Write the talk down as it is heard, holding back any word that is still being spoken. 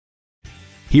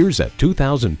Here's a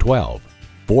 2012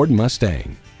 Ford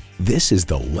Mustang. This is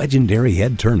the legendary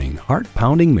head-turning,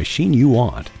 heart-pounding machine you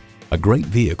want. A great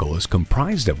vehicle is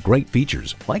comprised of great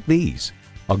features like these: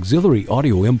 auxiliary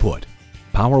audio input,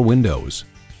 power windows,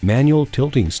 manual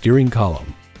tilting steering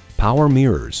column, power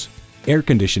mirrors, air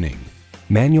conditioning,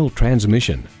 manual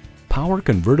transmission, power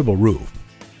convertible roof,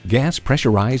 gas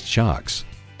pressurized shocks,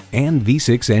 and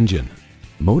V6 engine.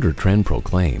 Motor Trend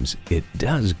proclaims it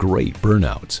does great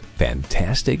burnouts.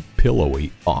 Fantastic,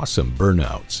 pillowy, awesome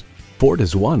burnouts. Ford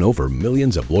has won over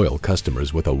millions of loyal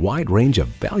customers with a wide range of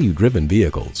value-driven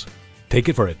vehicles. Take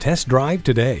it for a test drive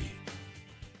today.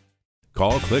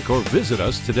 Call, click, or visit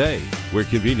us today. We're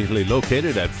conveniently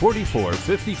located at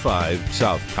 4455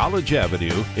 South College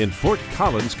Avenue in Fort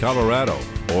Collins, Colorado,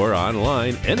 or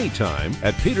online anytime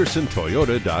at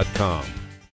pedersentoyota.com.